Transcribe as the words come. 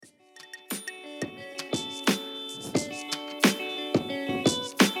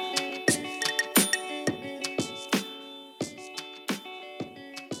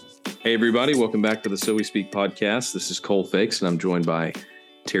Hey, everybody. Welcome back to the So We Speak podcast. This is Cole Fakes, and I'm joined by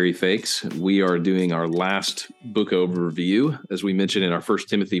Terry Fakes. We are doing our last book overview. As we mentioned in our First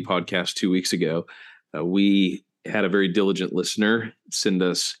Timothy podcast 2 weeks ago, we had a very diligent listener send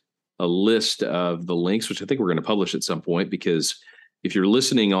us a list of the links, which I think we're going to publish at some point, because if you're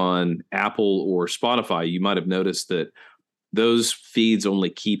listening on Apple or Spotify, you might have noticed that those feeds only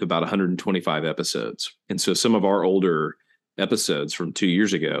keep about 125 episodes. And so some of our older episodes from 2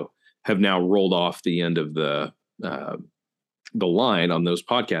 years ago have now rolled off the end of the line on those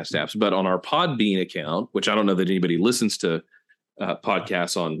podcast apps. But on our Podbean account, which I don't know that anybody listens to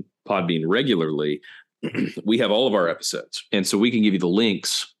podcasts on Podbean regularly, we have all of our episodes. And so we can give you the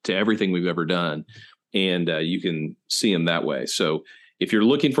links to everything we've ever done, and you can see them that way. So if you're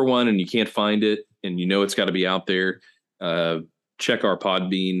looking for one and you can't find it and you know it's got to be out there, check our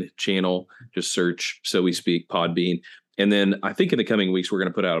Podbean channel. Just search So We Speak Podbean. And then I think in the coming weeks, we're going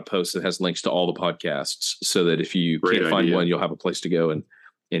to put out a post that has links to all the podcasts so that if you can't find one, you'll have a place to go and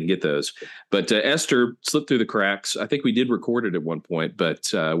get those. But Esther slipped through the cracks. I think we did record it at one point,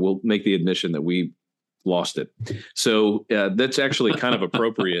 but we'll make the admission that we lost it. So that's actually kind of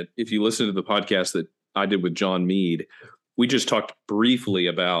appropriate. If you listen to the podcast that I did with John Mead, we just talked briefly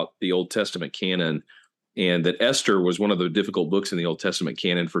about the Old Testament canon, and that Esther was one of the difficult books in the Old Testament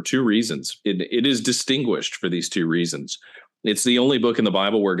canon for two reasons. It is distinguished for these two reasons. It's the only book in the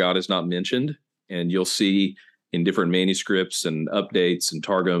Bible where God is not mentioned, and you'll see in different manuscripts and updates and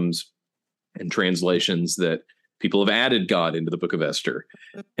targums and translations that people have added God into the book of Esther.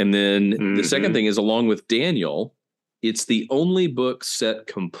 And then the second thing is, along with Daniel, it's the only book set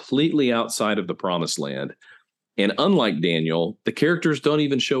completely outside of the Promised Land. And unlike Daniel, the characters don't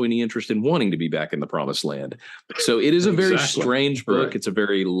even show any interest in wanting to be back in the Promised Land. So it is a very strange book. Right. It's a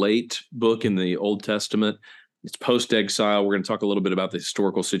very late book in the Old Testament. It's post-exile. We're going to talk a little bit about the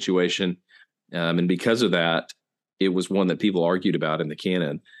historical situation. And because of that, it was one that people argued about in the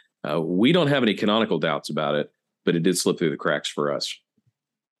canon. We don't have any canonical doubts about it, but it did slip through the cracks for us.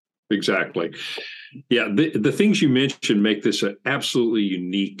 Exactly. Yeah, the things you mentioned make this an absolutely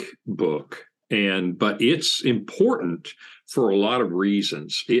unique book. But it's important for a lot of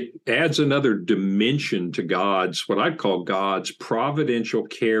reasons. It adds another dimension to what I'd call God's providential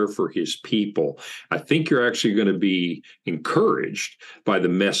care for his people. I think you're actually going to be encouraged by the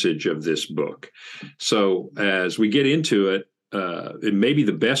message of this book. So as we get into it, maybe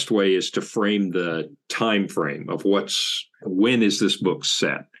the best way is to frame the time frame of when is this book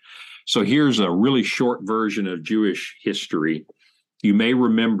set. So here's a really short version of Jewish history. You may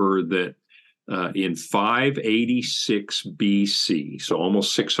remember that in 586 BC, so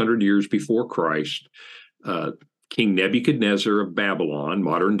almost 600 years before Christ, King Nebuchadnezzar of Babylon,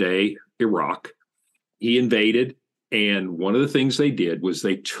 modern-day Iraq, he invaded, and one of the things they did was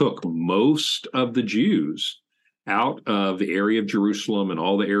they took most of the Jews out of the area of Jerusalem and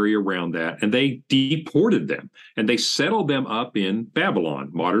all the area around that, and they deported them, and they settled them up in Babylon,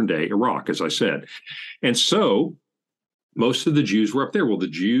 modern-day Iraq, as I said. And so most of the Jews were up there. Well, the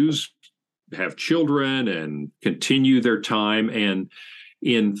Jews have children and continue their time. And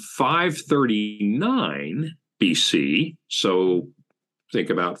in 539 BC, so think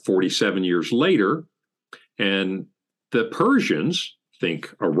about 47 years later, and the Persians,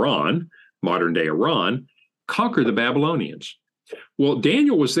 think Iran, modern day Iran, conquer the Babylonians. Well,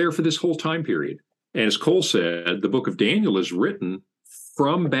 Daniel was there for this whole time period. And as Cole said, the book of Daniel is written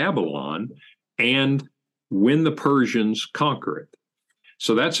from Babylon and when the Persians conquer it.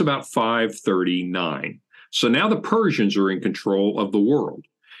 So that's about 539. So now the Persians are in control of the world,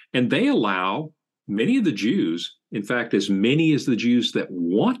 and they allow many of the Jews, in fact, as many as the Jews that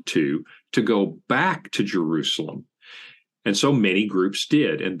want to go back to Jerusalem. And so many groups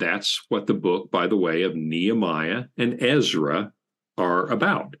did. And that's what the book, by the way, of Nehemiah and Ezra are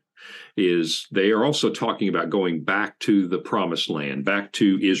about, is they are also talking about going back to the Promised Land, back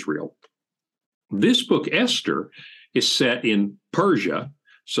to Israel. This book, Esther, is set in Persia,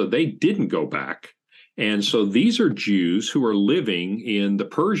 so they didn't go back. And so these are Jews who are living in the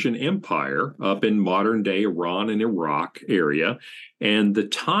Persian Empire up in modern-day Iran and Iraq area. And the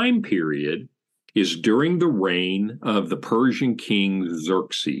time period is during the reign of the Persian king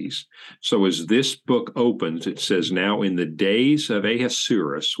Xerxes. So as this book opens, it says, now in the days of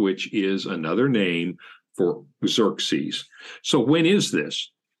Ahasuerus, which is another name for Xerxes. So when is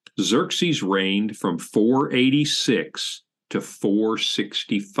this? Xerxes reigned from 486 to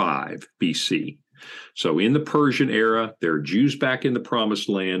 465 BC. So in the Persian era, there are Jews back in the Promised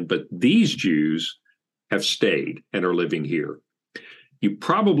Land, but these Jews have stayed and are living here. You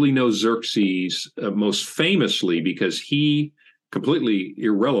probably know Xerxes most famously because he completely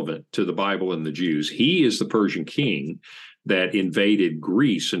irrelevant to the Bible and the Jews. He is the Persian king that invaded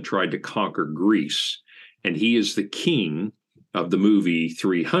Greece and tried to conquer Greece. And he is the king of the movie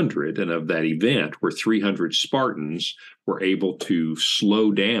 300 and of that event where 300 Spartans were able to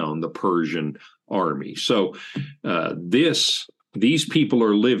slow down the Persian army. So these people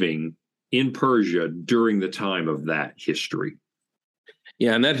are living in Persia during the time of that history.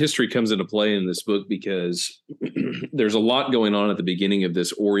 Yeah, and that history comes into play in this book because there's a lot going on at the beginning of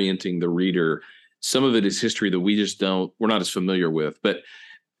this, orienting the reader. Some of it is history that we're not as familiar with, but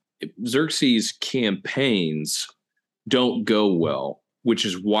Xerxes' campaigns don't go well, which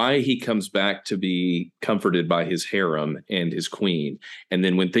is why he comes back to be comforted by his harem and his queen. And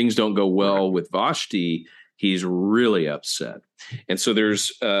then when things don't go well with Vashti, he's really upset. And so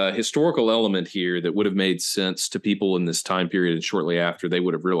there's a historical element here that would have made sense to people in this time period, and shortly after they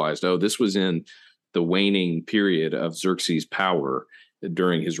would have realized, oh, this was in the waning period of Xerxes' power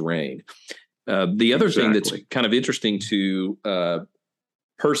during his reign. The other thing that's kind of interesting to a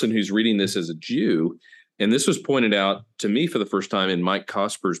person who's reading this as a Jew, and this was pointed out to me for the first time in Mike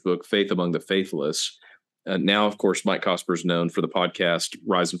Cosper's book, Faith Among the Faithless. Now, of course, Mike Cosper is known for the podcast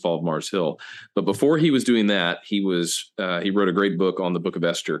Rise and Fall of Mars Hill. But before he was doing that, he wrote a great book on the book of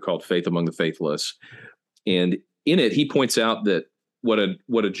Esther called Faith Among the Faithless. And in it, he points out that what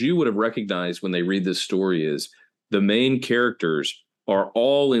a Jew would have recognized when they read this story is the main characters are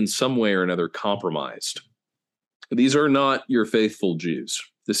all in some way or another compromised. These are not your faithful Jews.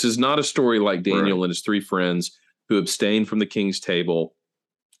 This is not a story like Daniel and his three friends who abstained from the king's table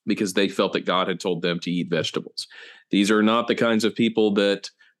because they felt that God had told them to eat vegetables. These are not the kinds of people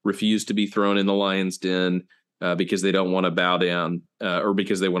that refuse to be thrown in the lion's den because they don't want to bow down or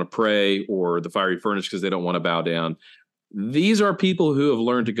because they want to pray, or the fiery furnace because they don't want to bow down. These are people who have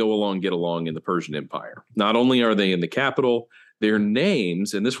learned to get along in the Persian Empire. Not only are they in the capital, their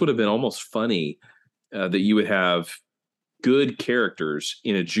names, and this would have been almost funny that you would have good characters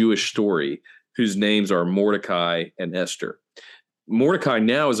in a Jewish story whose names are Mordecai and Esther. Mordecai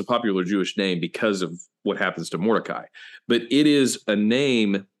now is a popular Jewish name because of what happens to Mordecai, but it is a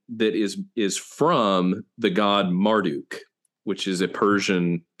name that is from the god Marduk, which is a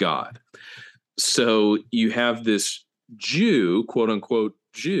Persian god. So you have this Jew, quote unquote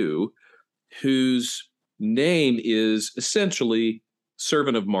Jew, whose name is essentially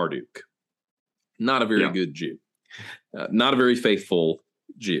servant of Marduk. Not a very good Jew, not a very faithful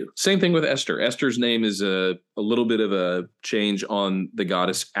Jew. Same thing with Esther. Esther's name is a little bit of a change on the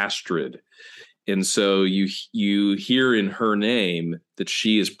goddess Astrid. And so you hear in her name that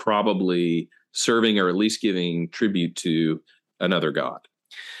she is probably serving or at least giving tribute to another god.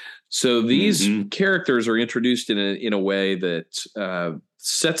 So these characters are introduced in a way that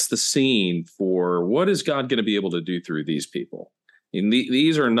sets the scene for what is God going to be able to do through these people. And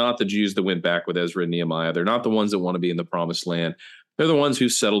these are not the Jews that went back with Ezra and Nehemiah. They're not the ones that want to be in the promised land. They're the ones who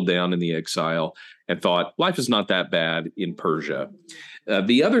settled down in the exile and thought life is not that bad in Persia.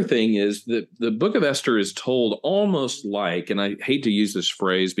 The other thing is that the book of Esther is told almost like, and I hate to use this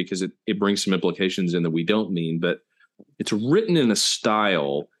phrase because it brings some implications in that we don't mean, but it's written in a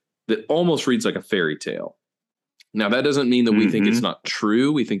style that almost reads like a fairy tale. Now, that doesn't mean that we think it's not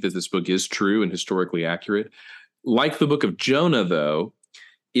true. We think that this book is true and historically accurate. Like the book of Jonah, though,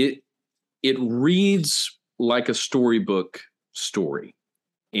 it reads like a storybook story.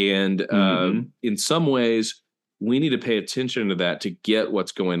 And in some ways, we need to pay attention to that to get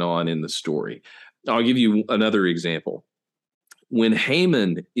what's going on in the story. I'll give you another example. When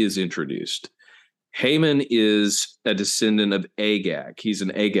Haman is introduced, Haman is a descendant of Agag. He's an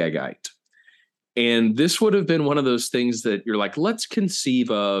Agagite. And this would have been one of those things that you're like, let's conceive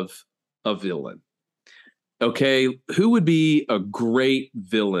of a villain. Okay, who would be a great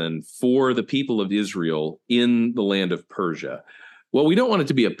villain for the people of Israel in the land of Persia? Well, we don't want it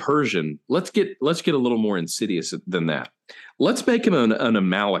to be a Persian. Let's get a little more insidious than that. Let's make him an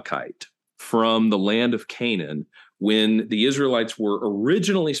Amalekite from the land of Canaan when the Israelites were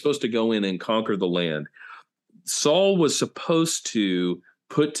originally supposed to go in and conquer the land. Saul was supposed to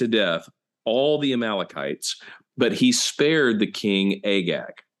put to death all the Amalekites, but he spared the king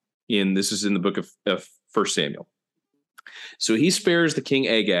Agag. This is in the book of 1 Samuel. So he spares the king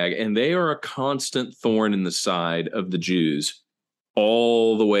Agag, and they are a constant thorn in the side of the Jews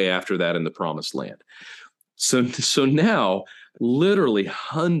all the way after that in the promised land. So now, literally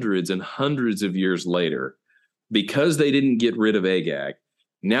hundreds and hundreds of years later, because they didn't get rid of Agag,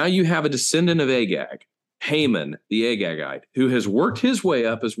 now you have a descendant of Agag, Haman, the Agagite, who has worked his way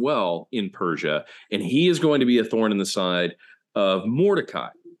up as well in Persia, and he is going to be a thorn in the side of Mordecai.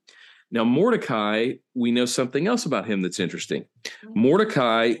 Now, Mordecai, we know something else about him that's interesting.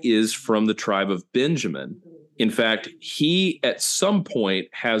 Mordecai is from the tribe of Benjamin. In fact, he at some point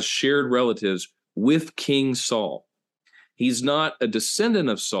has shared relatives with King Saul. He's not a descendant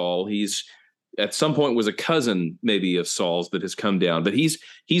of Saul. He's at some point was a cousin maybe of Saul's that has come down, but he's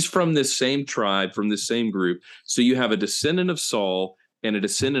from this same tribe, from this same group. So you have a descendant of Saul and a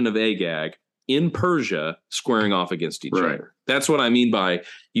descendant of Agag in Persia squaring off against each other. That's what I mean by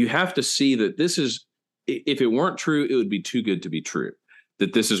you have to see that this is, if it weren't true, it would be too good to be true,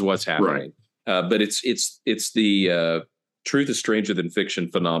 that this is what's happening. But it's the truth is stranger than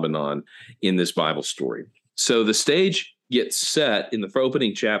fiction phenomenon in this Bible story. So the stage gets set in the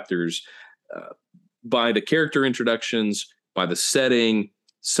opening chapters by the character introductions, by the setting.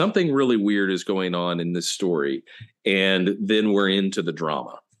 Something really weird is going on in this story, and then we're into the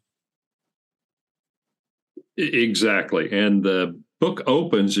drama. Exactly. And the book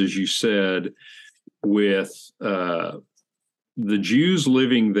opens, as you said, with the Jews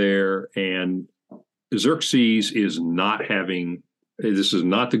living there, and Xerxes is not having, this is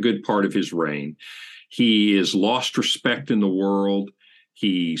not the good part of his reign. He has lost respect in the world.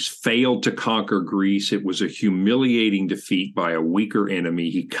 He's failed to conquer Greece. It was a humiliating defeat by a weaker enemy.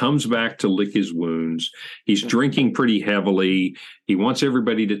 He comes back to lick his wounds. He's drinking pretty heavily. He wants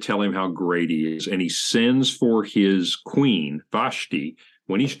everybody to tell him how great he is. And he sends for his queen, Vashti,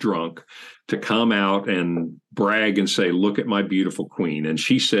 when he's drunk, to come out and brag and say, look at my beautiful queen. And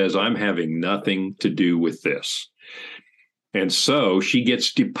she says, I'm having nothing to do with this. And so she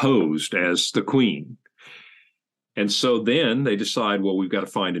gets deposed as the queen. And so then they decide, well, we've got to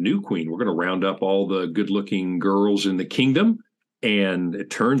find a new queen. We're going to round up all the good-looking girls in the kingdom. And it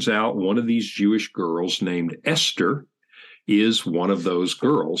turns out one of these Jewish girls named Esther is one of those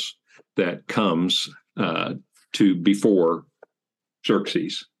girls that comes to before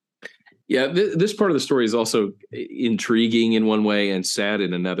Xerxes. Yeah, this part of the story is also intriguing in one way and sad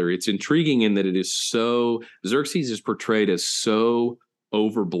in another. It's intriguing in that it is so, Xerxes is portrayed as so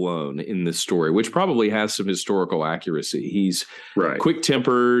overblown in this story, which probably has some historical accuracy. He's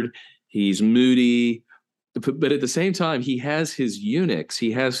quick-tempered, he's moody, but at the same time, he has his eunuchs,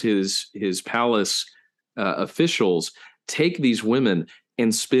 he has his palace officials take these women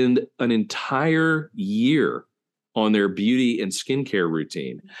and spend an entire year on their beauty and skincare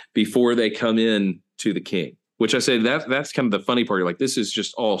routine before they come in to the king, which I say that's kind of the funny part. You're like, this is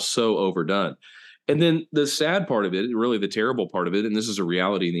just all so overdone. And then the sad part of it, really the terrible part of it, and this is a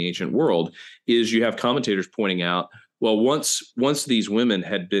reality in the ancient world, is you have commentators pointing out, well, once these women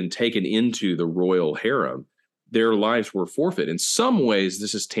had been taken into the royal harem, their lives were forfeit. In some ways,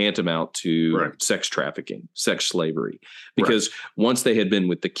 this is tantamount to sex trafficking, sex slavery, because once they had been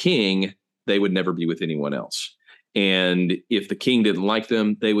with the king, they would never be with anyone else. And if the king didn't like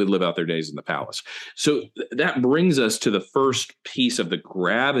them, they would live out their days in the palace. So that brings us to the first piece of the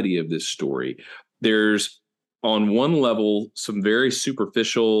gravity of this story. There's, on one level, some very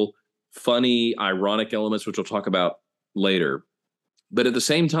superficial, funny, ironic elements, which we'll talk about later. But at the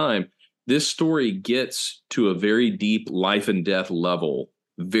same time, this story gets to a very deep life and death level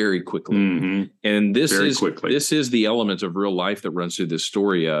very quickly. Mm-hmm. And this is the element of real life that runs through this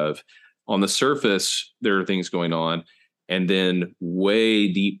story of, on the surface, there are things going on. And then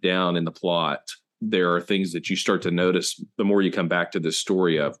way deep down in the plot, there are things that you start to notice the more you come back to this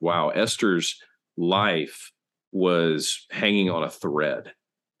story of, wow, Esther's life was hanging on a thread.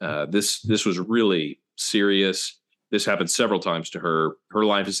 This was really serious. This happened several times to her. Her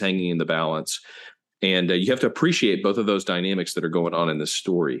life is hanging in the balance. And you have to appreciate both of those dynamics that are going on in this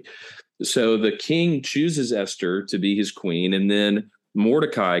story. So the king chooses Esther to be his queen, and then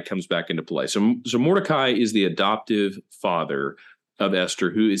Mordecai comes back into play. So Mordecai is the adoptive father of Esther,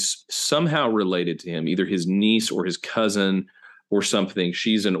 who is somehow related to him, either his niece or his cousin or something.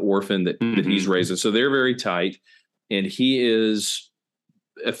 She's an orphan that he's raising. So they're very tight, and he is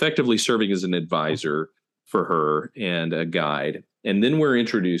effectively serving as an advisor for her and a guide. And then we're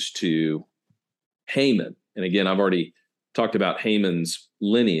introduced to Haman. And again, I've already talked about Haman's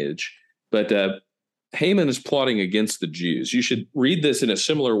lineage, but Haman is plotting against the Jews. You should read this in a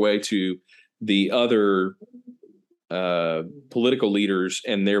similar way to the other political leaders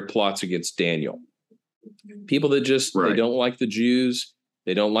and their plots against Daniel. People that just, they don't like the Jews.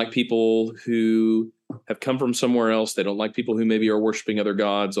 They don't like people who have come from somewhere else. They don't like people who maybe are worshiping other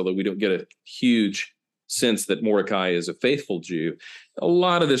gods, although we don't get a huge sense that Mordecai is a faithful Jew. A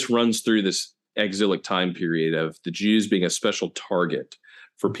lot of this runs through this exilic time period of the Jews being a special target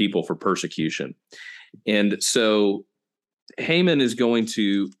for people for persecution. And so Haman is going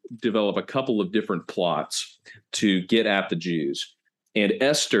to develop a couple of different plots to get at the Jews. And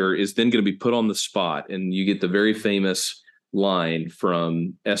Esther is then going to be put on the spot. And you get the very famous line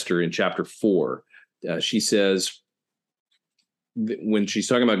from Esther in chapter 4. She says, when she's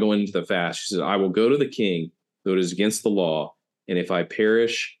talking about going into the fast, she says, I will go to the king, though it is against the law. And if I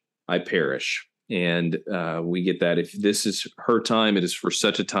perish, I perish. And we get that if this is her time, it is for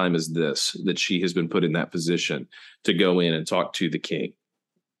such a time as this, that she has been put in that position to go in and talk to the king.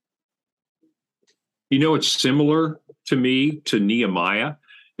 You know, it's similar to me to Nehemiah.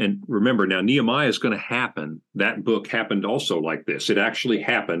 And remember, now Nehemiah is going to happen. That book happened also like this. It actually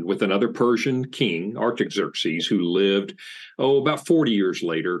happened with another Persian king, Artaxerxes, who lived, about 40 years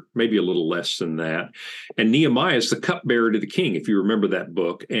later, maybe a little less than that. And Nehemiah is the cupbearer to the king, if you remember that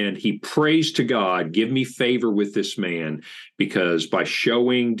book. And he prays to God, give me favor with this man, because by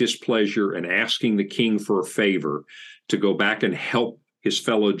showing displeasure and asking the king for a favor to go back and help his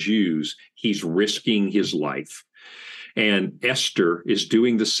fellow Jews, he's risking his life. And Esther is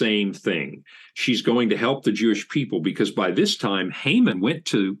doing the same thing. She's going to help the Jewish people because by this time, Haman went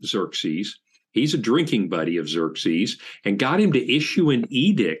to Xerxes. He's a drinking buddy of Xerxes and got him to issue an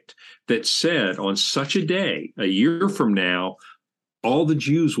edict that said on such a day, a year from now, all the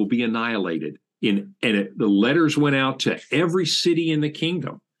Jews will be annihilated. The letters went out to every city in the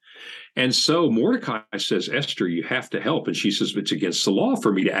kingdom. And so Mordecai says, Esther, you have to help. And she says, it's against the law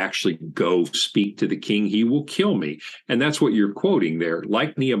for me to actually go speak to the king. He will kill me. And that's what you're quoting there.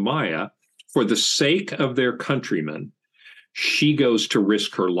 Like Nehemiah, for the sake of their countrymen, she goes to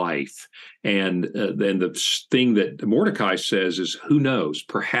risk her life. And then the thing that Mordecai says is, who knows,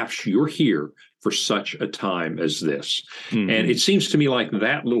 perhaps you're here for such a time as this. Mm-hmm. And it seems to me like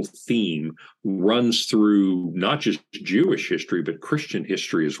that little theme runs through not just Jewish history, but Christian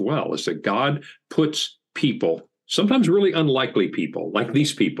history as well, is that God puts people, sometimes really unlikely people, like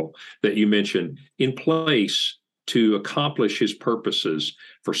these people that you mentioned, in place to accomplish his purposes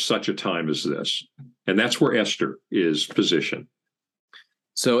for such a time as this. And that's where Esther is positioned.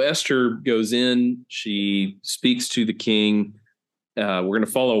 So Esther goes in, she speaks to the king. We're going to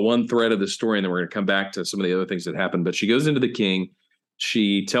follow one thread of the story, and then we're going to come back to some of the other things that happened. But she goes into the king.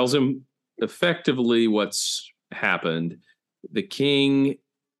 She tells him effectively what's happened. The king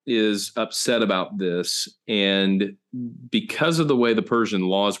is upset about this. And because of the way the Persian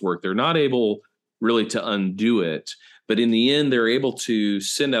laws work, they're not able really to undo it. But in the end, they're able to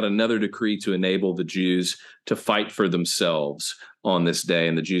send out another decree to enable the Jews to fight for themselves on this day,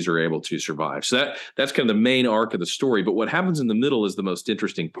 and the Jews are able to survive. So that's kind of the main arc of the story. But what happens in the middle is the most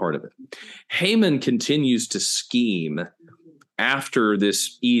interesting part of it. Haman continues to scheme after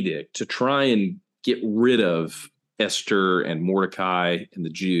this edict to try and get rid of Esther and Mordecai and the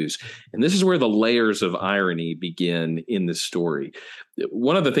Jews. And this is where the layers of irony begin in this story.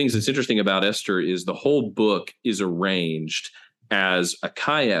 One of the things that's interesting about Esther is the whole book is arranged as a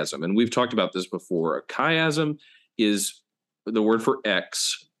chiasm. And we've talked about this before. A chiasm is the word for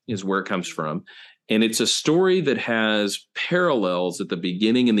X is where it comes from. And it's a story that has parallels at the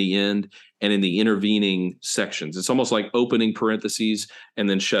beginning and the end and in the intervening sections. It's almost like opening parentheses and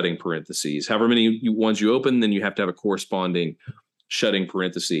then shutting parentheses. However many ones you open, then you have to have a corresponding shutting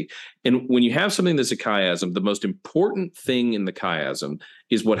parenthesis. And when you have something that's a chiasm, the most important thing in the chiasm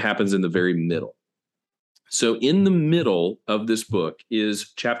is what happens in the very middle. So in the middle of this book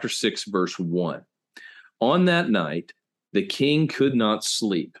is chapter 6, verse 1. On that night, the king could not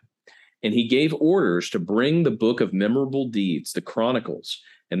sleep, and he gave orders to bring the book of memorable deeds, the Chronicles,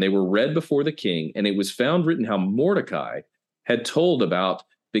 and they were read before the king, and it was found written how Mordecai had told about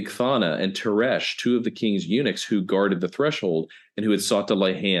Bigthana and Teresh, two of the king's eunuchs who guarded the threshold and who had sought to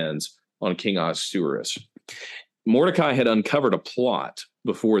lay hands on King Ahasuerus. Mordecai had uncovered a plot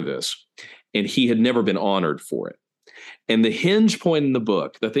before this, and he had never been honored for it. And the hinge point in the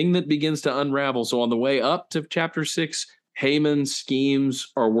book, the thing that begins to unravel, so on the way up to chapter 6, Haman's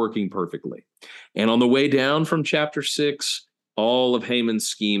schemes are working perfectly. And on the way down from chapter 6, all of Haman's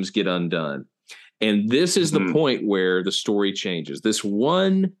schemes get undone. And this is the point where the story changes. This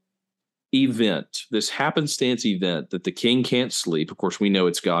one event, this happenstance event that the king can't sleep, of course, we know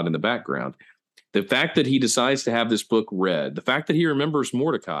it's God in the background. The fact that he decides to have this book read, the fact that he remembers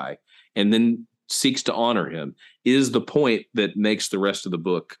Mordecai and then seeks to honor him is the point that makes the rest of the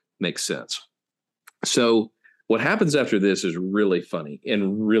book make sense. So what happens after this is really funny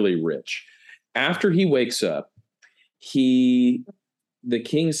and really rich. After he wakes up, the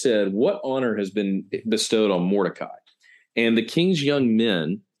king said, what honor has been bestowed on Mordecai? And the king's young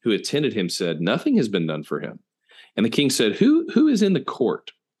men who attended him said, nothing has been done for him. And the king said, who is in the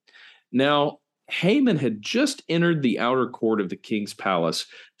court? Now, Haman had just entered the outer court of the king's palace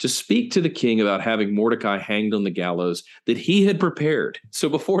to speak to the king about having Mordecai hanged on the gallows that he had prepared. So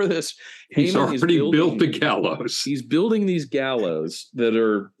before this, he's Haman already built the gallows. He's building these gallows that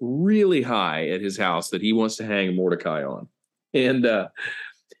are really high at his house that he wants to hang Mordecai on. And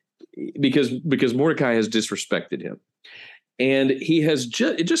because Mordecai has disrespected him. And he has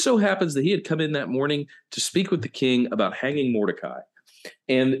it just so happens that he had come in that morning to speak with the king about hanging Mordecai.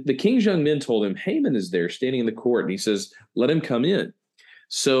 And the king's young men told him, Haman is there standing in the court. And he says, let him come in.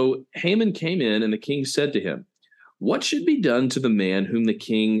 So Haman came in, and the king said to him, what should be done to the man whom the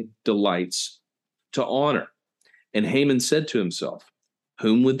king delights to honor? And Haman said to himself,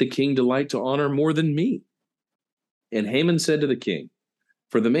 whom would the king delight to honor more than me? And Haman said to the king,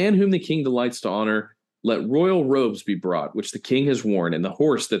 for the man whom the king delights to honor, let royal robes be brought, which the king has worn, and the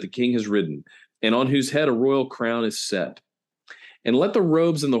horse that the king has ridden, and on whose head a royal crown is set. And let the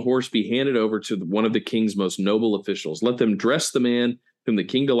robes and the horse be handed over to one of the king's most noble officials. Let them dress the man whom the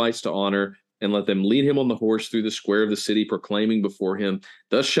king delights to honor, and let them lead him on the horse through the square of the city, proclaiming before him,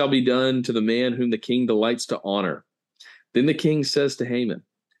 thus shall be done to the man whom the king delights to honor. Then the king says to Haman,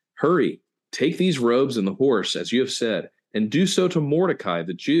 hurry, take these robes and the horse, as you have said, and do so to Mordecai,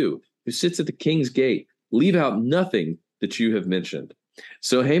 the Jew, who sits at the king's gate. Leave out nothing that you have mentioned.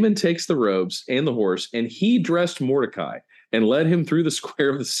 So Haman takes the robes and the horse, and he dressed Mordecai and led him through the square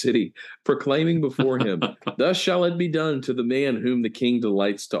of the city, proclaiming before him, thus shall it be done to the man whom the king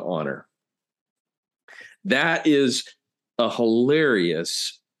delights to honor. That is a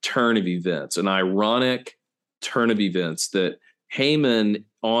hilarious turn of events, an ironic turn of events that Haman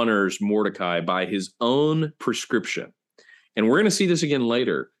honors Mordecai by his own prescription. And we're going to see this again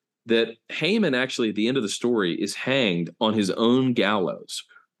later, that Haman actually at the end of the story is hanged on his own gallows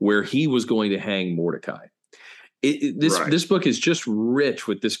where he was going to hang Mordecai. This book is just rich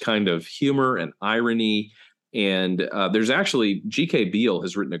with this kind of humor and irony. And there's actually, G.K. Beale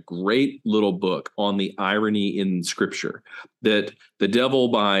has written a great little book on the irony in Scripture, that the devil,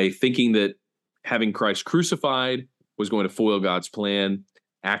 by thinking that having Christ crucified was going to foil God's plan,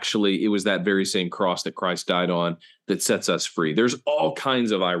 actually, it was that very same cross that Christ died on that sets us free. There's all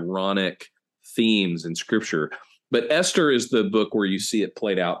kinds of ironic themes in Scripture. But Esther is the book where you see it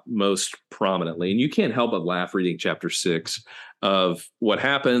played out most prominently. And you can't help but laugh reading chapter 6 of what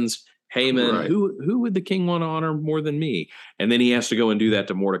happens. Haman, right. Who would the king want to honor more than me? And then he has to go and do that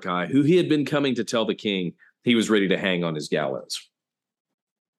to Mordecai, who he had been coming to tell the king he was ready to hang on his gallows.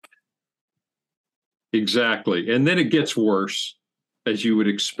 Exactly. And then it gets worse, as you would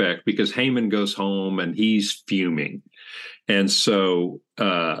expect, because Haman goes home and he's fuming. And so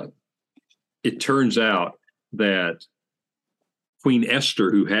it turns out that Queen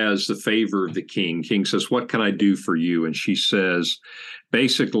Esther, who has the favor of the king says, what can I do for you? And she says,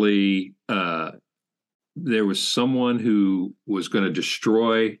 basically, there was someone who was going to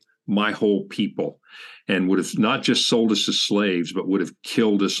destroy my whole people and would have not just sold us as slaves, but would have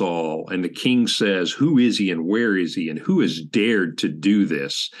killed us all. And the king says, who is he and where is he and who has dared to do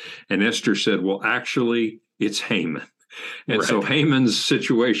this? And Esther said, well, actually, it's Haman. And right. So Haman's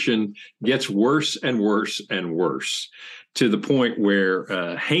situation gets worse and worse and worse, to the point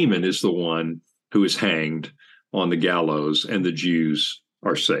where Haman is the one who is hanged on the gallows and the Jews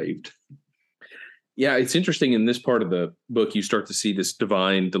are saved. Yeah, it's interesting. In this part of the book, you start to see this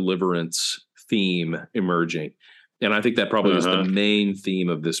divine deliverance theme emerging. And I think that probably is the main theme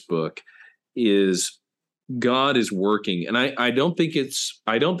of this book, is God is working. And I don't think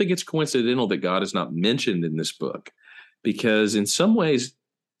it's coincidental that God is not mentioned in this book, because in some ways,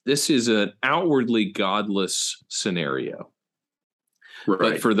 this is an outwardly godless scenario. Right.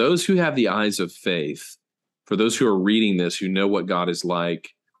 But for those who have the eyes of faith, for those who are reading this, who know what God is like,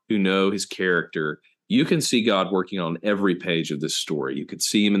 who know his character, you can see God working on every page of this story. You could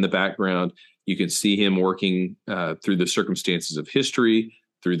see him in the background. You can see him working through the circumstances of history,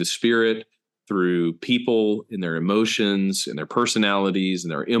 through the Spirit, through people in their emotions and their personalities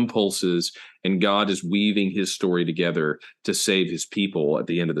and their impulses. And God is weaving his story together to save his people at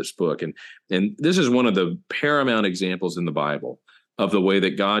the end of this book. And this is one of the paramount examples in the Bible of the way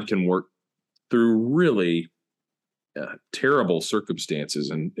that God can work through really terrible circumstances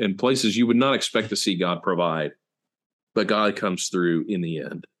and places you would not expect to see God provide, but God comes through in the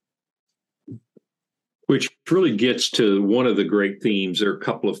end. Which really gets to one of the great themes. There are a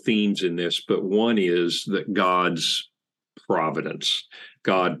couple of themes in this, but one is that God's providence.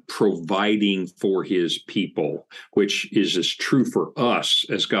 God providing for his people, which is as true for us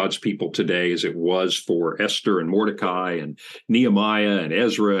as God's people today as it was for Esther and Mordecai and Nehemiah and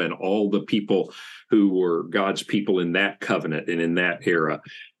Ezra and all the people who were God's people in that covenant and in that era.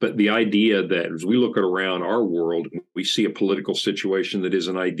 But the idea that as we look around our world, we see a political situation that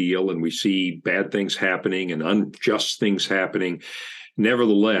isn't ideal, and we see bad things happening and unjust things happening.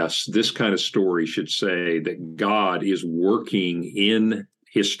 Nevertheless, this kind of story should say that God is working in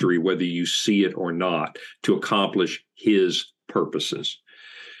history, whether you see it or not, to accomplish his purposes.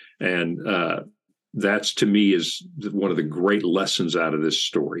 And that's, to me, is one of the great lessons out of this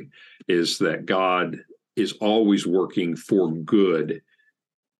story, is that God is always working for good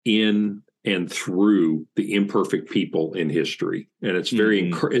in and through the imperfect people in history. And it's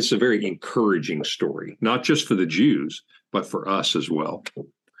it's a very encouraging story, not just for the Jews, but for us as well.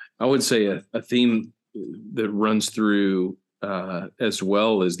 I would say a theme that runs through as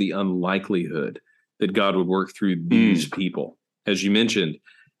well as the unlikelihood that God would work through these people. As you mentioned,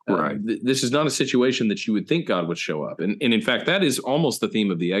 right. This is not a situation that you would think God would show up. And in fact, that is almost the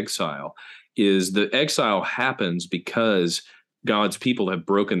theme of the exile, is the exile happens because God's people have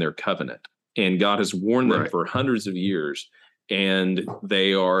broken their covenant, and God has warned them for hundreds of years, and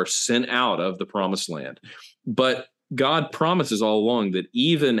they are sent out of the promised land. But God promises all along that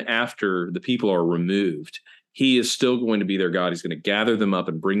even after the people are removed, he is still going to be their God. He's going to gather them up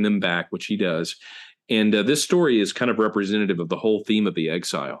and bring them back, which he does. And this story is kind of representative of the whole theme of the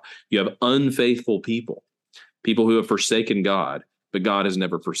exile. You have unfaithful people who have forsaken God, but God has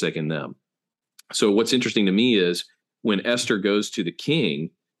never forsaken them. So what's interesting to me is when Esther goes to the king,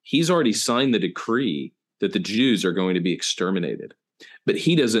 he's already signed the decree that the Jews are going to be exterminated. But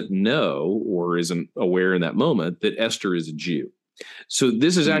he doesn't know or isn't aware in that moment that Esther is a Jew. So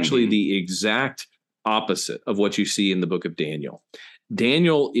this is actually the exact opposite of what you see in the book of Daniel.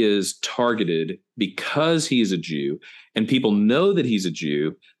 Daniel is targeted because he is a Jew, and people know that he's a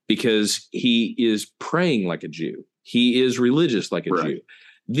Jew because he is praying like a Jew. He is religious like a Jew.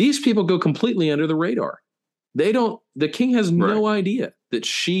 These people go completely under the radar. The king has no idea that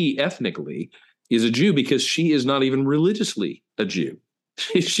she ethnically is a Jew because she is not even religiously a Jew.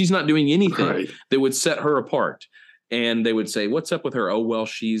 She's not doing anything that would set her apart. And they would say, what's up with her? Oh, well,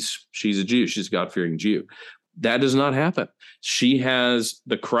 she's a Jew. She's a God-fearing Jew. That does not happen. She has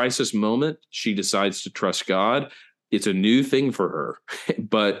the crisis moment. She decides to trust God. It's a new thing for her,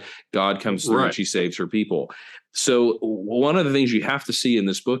 but God comes through and she saves her people. So one of the things you have to see in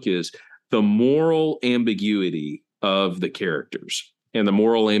this book is the moral ambiguity of the characters and the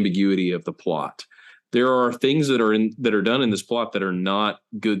moral ambiguity of the plot. There are things that are done in this plot that are not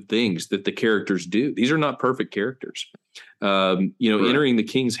good things that the characters do. These are not perfect characters. Entering the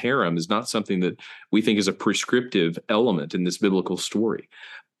king's harem is not something that we think is a prescriptive element in this biblical story.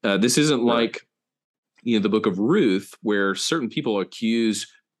 This isn't like, the book of Ruth, where certain people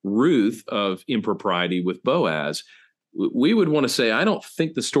accuse Ruth of impropriety with Boaz. We would want to say, I don't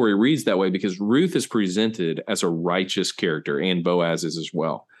think the story reads that way, because Ruth is presented as a righteous character, and Boaz is as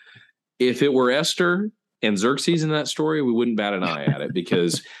well. If it were Esther and Xerxes in that story, we wouldn't bat an eye at it,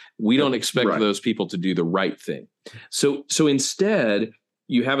 because we don't expect those people to do the right thing. So instead,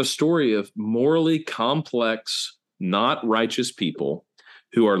 you have a story of morally complex, not righteous people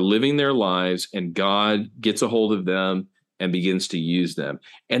who are living their lives, and God gets a hold of them and begins to use them.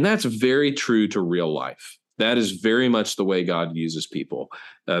 And that's very true to real life. That is very much the way God uses people.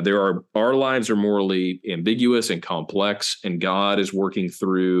 Our lives are morally ambiguous and complex, and God is working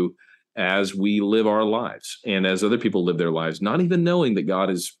through as we live our lives and as other people live their lives, not even knowing that God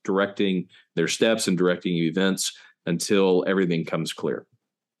is directing their steps and directing events until everything comes clear.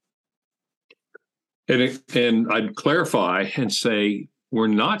 And I'd clarify and say, we're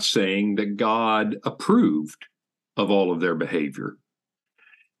not saying that God approved of all of their behavior.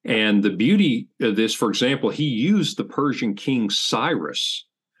 And the beauty of this, for example, he used the Persian king Cyrus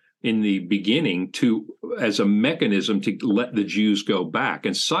in the beginning as a mechanism to let the Jews go back.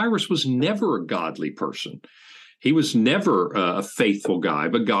 And Cyrus was never a godly person. He was never a faithful guy,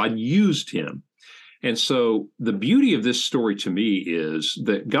 but God used him. And so the beauty of this story to me is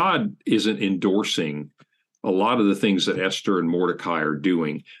that God isn't endorsing a lot of the things that Esther and Mordecai are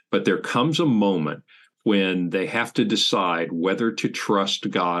doing, but there comes a moment when they have to decide whether to trust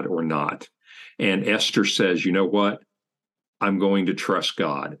God or not. And Esther says, you know what? I'm going to trust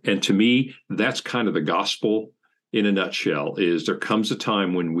God. And to me, that's kind of the gospel in a nutshell, is there comes a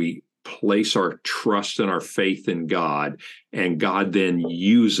time when we place our trust and our faith in God, and God then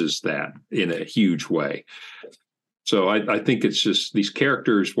uses that in a huge way. So I think it's just these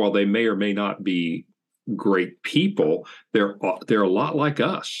characters, while they may or may not be great people. They're a lot like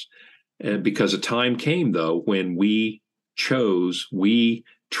us, because a time came though when we trusted,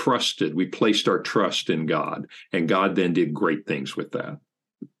 we placed our trust in God, and God then did great things with that.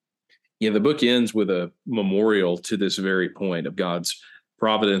 Yeah, the book ends with a memorial to this very point of God's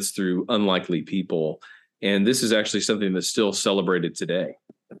providence through unlikely people. And this is actually something that's still celebrated today.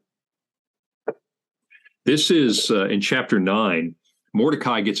 This is in chapter 9.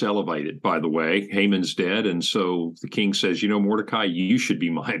 Mordecai gets elevated, by the way. Haman's dead. And so the king says, Mordecai, you should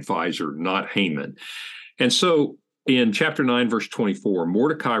be my advisor, not Haman. And so in chapter 9, verse 24,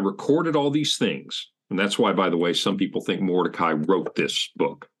 Mordecai recorded all these things. And that's why, by the way, some people think Mordecai wrote this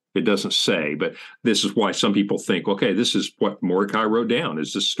book. It doesn't say, but this is why some people think, okay, this is what Mordecai wrote down,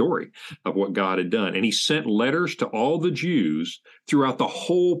 is the story of what God had done. And he sent letters to all the Jews throughout the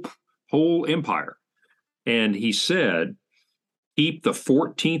whole empire. And he said, keep the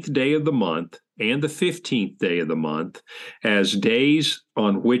 14th day of the month and the 15th day of the month as days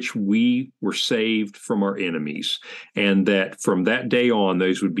on which we were saved from our enemies, and that from that day on,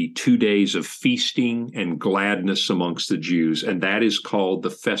 those would be 2 days of feasting and gladness amongst the Jews, and that is called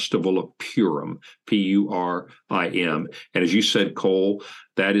the Festival of Purim, Purim. And as you said, Cole,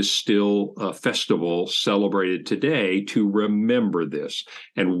 that is still a festival celebrated today to remember this.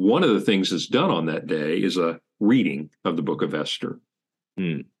 And one of the things that's done on that day is a reading of the book of Esther.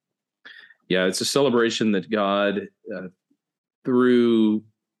 Yeah, it's a celebration that God, through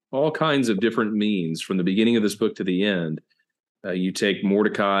all kinds of different means, from the beginning of this book to the end, you take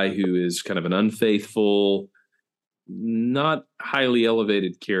Mordecai, who is kind of an unfaithful, not highly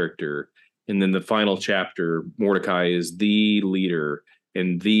elevated character, and then the final chapter, Mordecai is the leader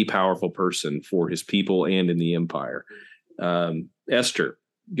and the powerful person for his people and in the empire. Esther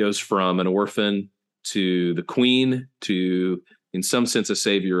goes from an orphan to the queen to, in some sense, a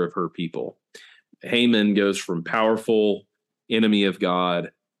savior of her people. Haman goes from powerful enemy of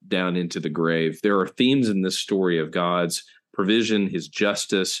God down into the grave. There are themes in this story of God's provision, his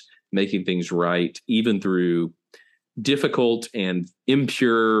justice, making things right, even through difficult and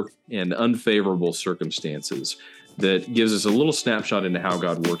impure and unfavorable circumstances, that gives us a little snapshot into how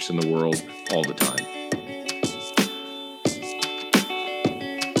God works in the world all the time.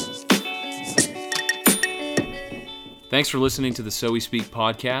 Thanks for listening to the So We Speak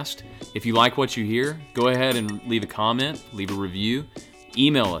podcast. If you like what you hear, go ahead and leave a comment, leave a review,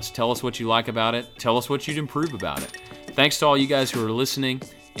 email us, tell us what you like about it, tell us what you'd improve about it. Thanks to all you guys who are listening,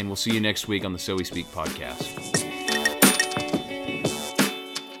 and we'll see you next week on the So We Speak podcast.